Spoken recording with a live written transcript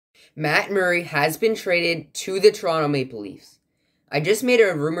Matt Murray has been traded to the Toronto Maple Leafs. I just made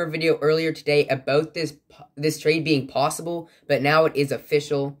a rumor video earlier today about this trade being possible, but now it is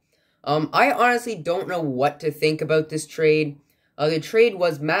official. I honestly don't know what to think about this trade. The trade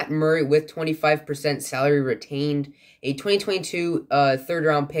was Matt Murray with 25% salary retained, a 2022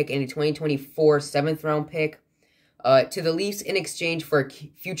 third-round pick, and a 2024 seventh-round pick to the Leafs in exchange for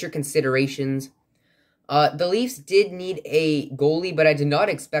future considerations. The Leafs did need a goalie, but I did not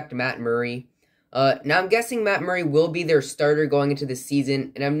expect Matt Murray. Now, I'm guessing Matt Murray will be their starter going into the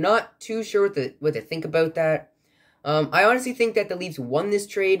season, and I'm not too sure what to think about that. I honestly think that the Leafs won this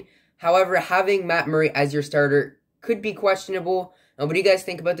trade. However, having Matt Murray as your starter could be questionable. What do you guys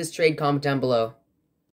think about this trade? Comment down below.